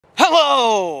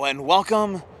Hello and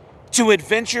welcome to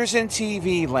Adventures in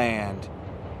TV Land.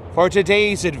 For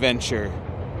today's adventure,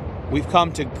 we've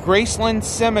come to Graceland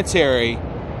Cemetery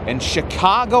in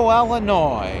Chicago,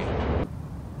 Illinois.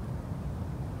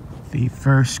 The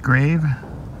first grave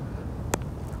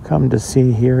I've come to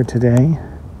see here today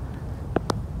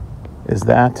is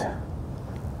that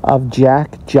of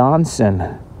Jack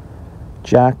Johnson.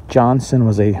 Jack Johnson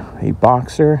was a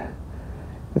boxer,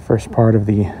 the first part of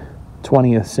the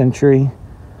 20th century.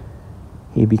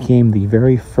 He became the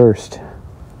very first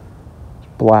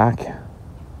black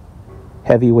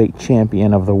heavyweight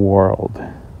champion of the world.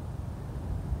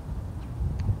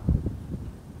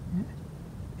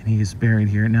 And he is buried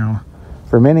here. Now,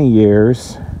 for many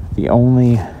years, the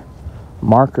only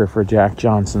marker for Jack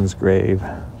Johnson's grave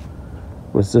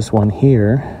was this one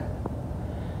here.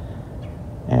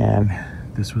 And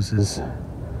this was his,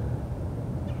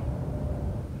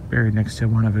 buried next to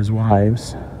one of his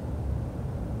wives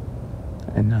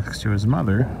and next to his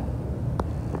mother.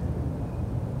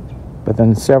 But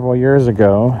then several years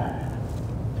ago,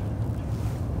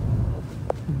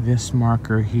 this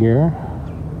marker here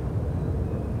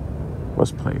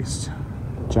was placed.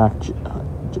 Jack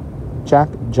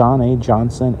John A.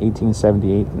 Johnson,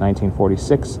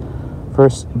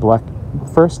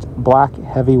 1878-1946, first black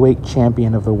heavyweight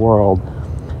champion of the world.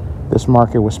 This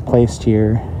marker was placed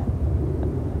here,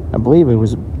 I believe it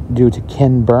was due to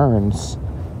Ken Burns,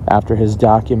 after his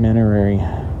documentary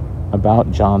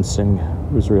about Johnson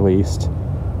was released.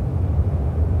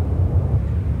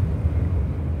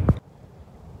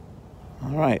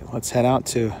 All right, let's head out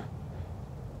to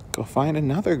go find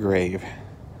another grave.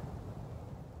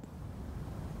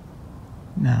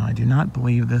 Now, I do not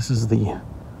believe this is the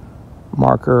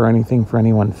marker or anything for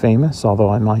anyone famous, although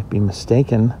I might be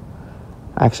mistaken.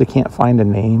 I actually can't find a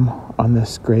name on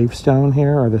this gravestone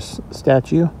here, or this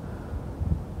statue,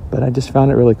 but I just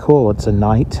found it really cool. It's a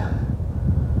knight,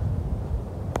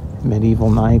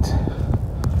 medieval knight,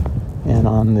 and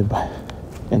on the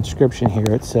inscription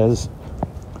here it says,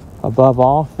 "Above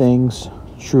all things,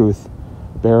 truth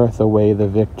beareth away the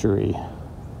victory."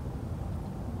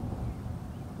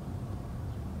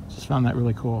 Just found that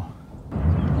really cool.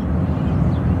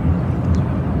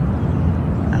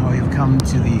 Now we've come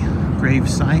to the grave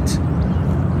site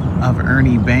of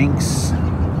Ernie Banks.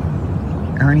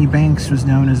 Ernie Banks was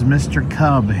known as Mr.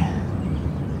 Cub.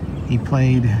 He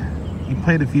played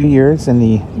a few years in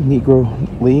the Negro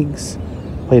Leagues,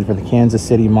 played for the Kansas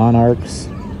City Monarchs,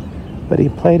 but he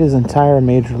played his entire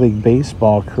Major League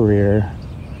Baseball career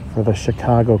for the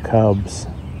Chicago Cubs.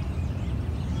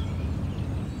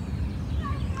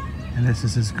 And this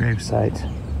is his gravesite.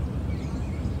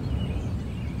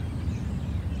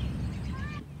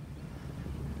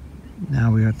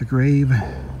 Now we are at the grave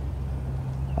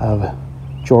of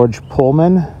George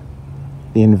Pullman,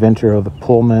 the inventor of the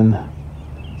Pullman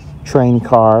train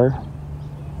car.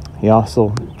 He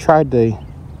also tried to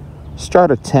start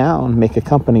a town, make a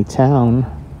company town,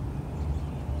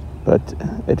 but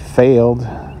it failed.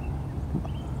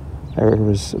 It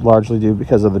was largely due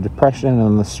because of the Depression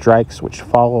and the strikes which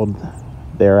followed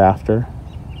thereafter.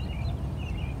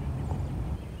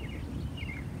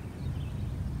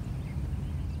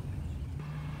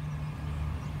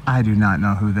 I do not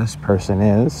know who this person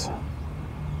is.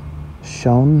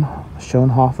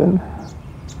 Schoenhofen.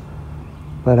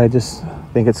 But I just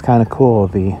think it's kind of cool,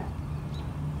 the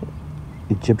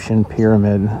Egyptian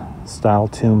pyramid style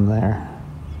tomb there.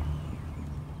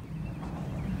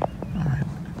 All right.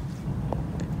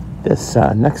 This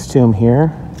next tomb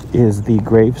here is the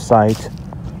gravesite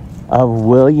of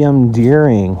William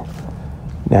Deering.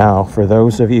 Now, for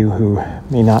those of you who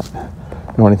may not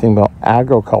know anything about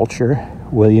agriculture,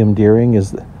 William Deering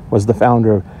was the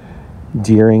founder of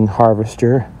Deering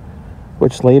Harvester,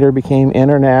 which later became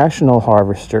International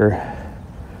Harvester,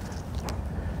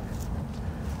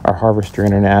 or Harvester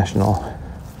International.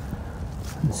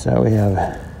 And so we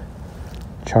have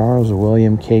Charles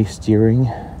William Case Deering,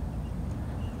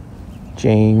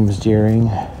 James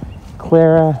Deering,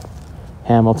 Clara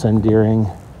Hamilton Deering,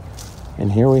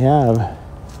 and here we have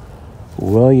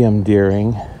William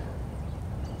Deering,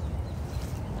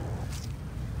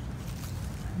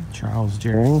 Charles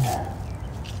Deering,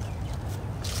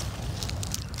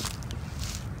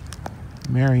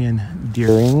 Marion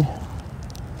Deering,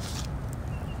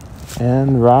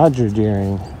 and Roger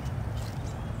Deering.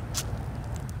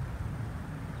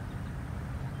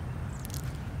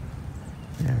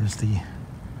 There's the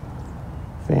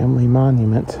family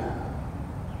monument.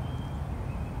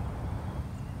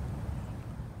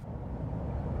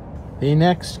 The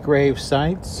next grave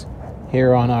sites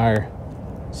here on our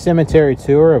cemetery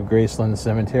tour of Graceland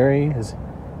Cemetery is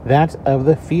that of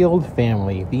the Field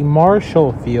family, the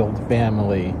Marshall Field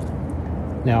family.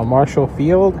 Now, Marshall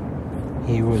Field,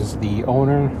 he was the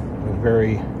owner of a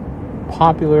very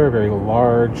popular, very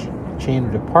large chain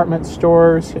of department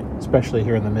stores, especially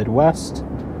here in the Midwest.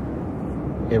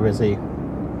 It was a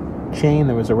chain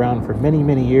that was around for many,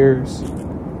 many years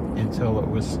until it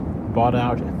was bought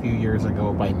out a few years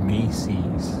ago by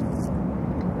Macy's.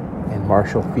 And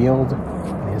Marshall Field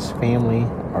and his family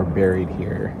are buried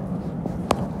here.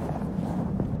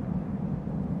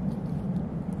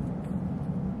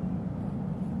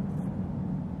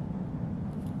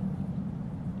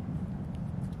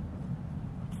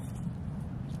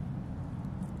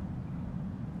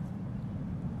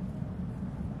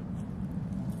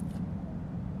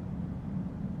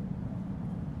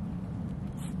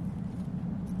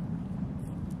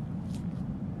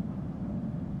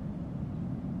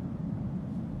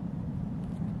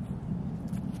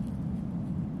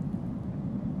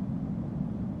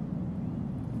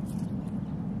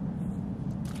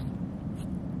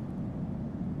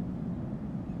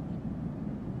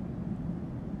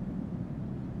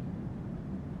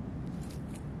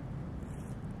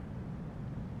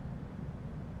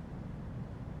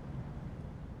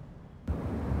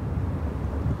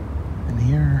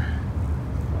 Here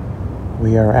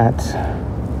we are at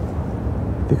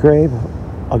the grave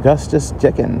of Augustus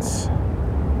Dickens.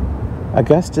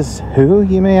 Augustus who,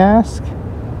 you may ask?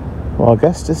 Well,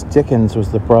 Augustus Dickens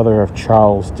was the brother of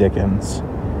Charles Dickens,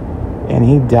 and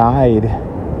he died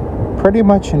pretty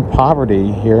much in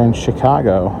poverty here in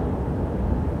Chicago,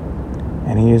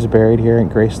 and he is buried here at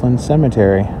Graceland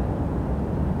Cemetery.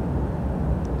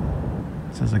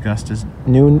 It says Augustus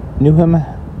knew him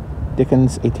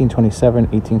Dickens,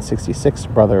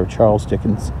 1827-1866, brother of Charles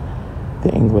Dickens,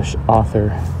 the English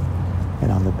author.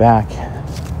 And on the back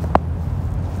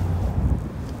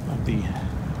of the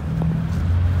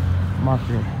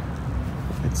marker,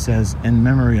 it says, in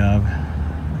memory of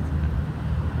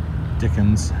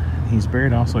Dickens. He's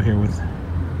buried also here with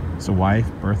his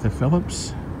wife, Bertha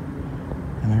Phillips,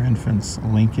 and their infants,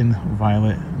 Lincoln,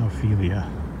 Violet, and Ophelia,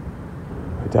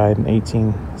 who died in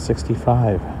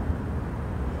 1865.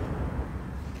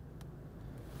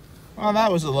 Well,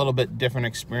 that was a little bit different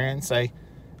experience. I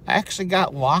actually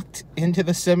got locked into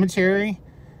the cemetery.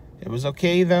 It was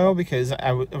okay, though, because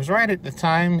it was right at the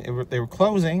time they were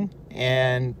closing,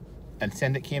 and an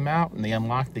attendant came out, and they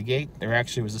unlocked the gate. There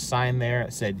actually was a sign there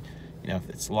that said, you know, if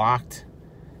it's locked,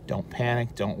 don't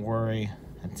panic, don't worry,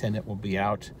 attendant will be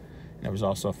out. And there was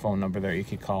also a phone number there you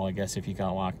could call, I guess, if you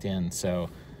got locked in. So,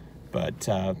 but,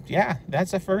 yeah, that's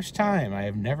the first time. I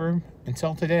have never,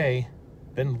 until today,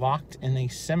 been locked in a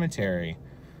cemetery.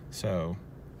 So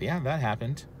yeah, that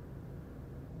happened.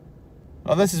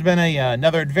 Well, this has been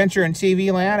another adventure in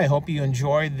TV land. I hope you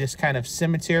enjoyed this kind of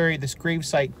cemetery, this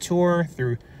gravesite tour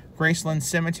through Graceland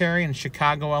Cemetery in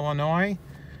Chicago, Illinois.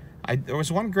 There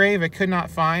was one grave I could not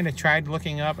find. I tried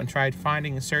looking up and tried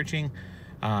finding and searching.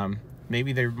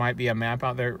 Maybe there might be a map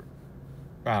out there.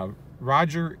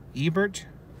 Roger Ebert,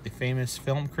 the famous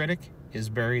film critic, is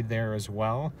buried there as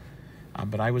well.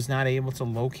 But I was not able to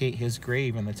locate his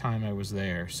grave in the time I was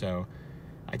there, so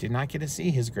I did not get to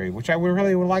see his grave, which I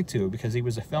really would like to, because he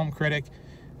was a film critic.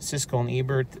 Siskel and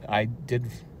Ebert, I did,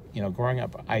 you know, growing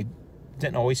up, I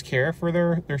didn't always care for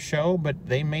their show, but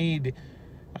they made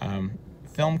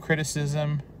film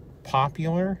criticism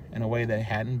popular in a way that it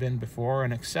hadn't been before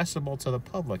and accessible to the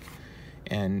public.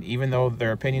 And even though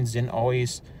their opinions didn't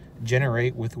always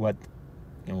generate with what,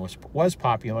 you know, was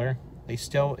popular, they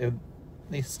still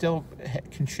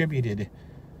contributed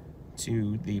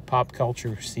to the pop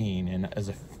culture scene. And as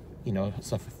a, you know,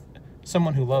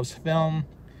 someone who loves film,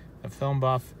 a film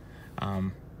buff,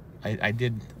 I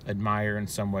did admire in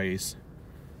some ways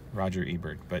Roger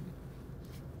Ebert. But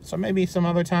so maybe some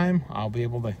other time I'll be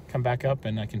able to come back up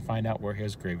and I can find out where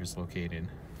his grave is located.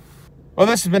 Well,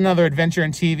 this has been another adventure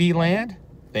in TV land.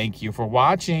 Thank you for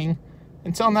watching.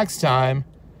 Until next time,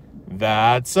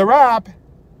 that's a wrap.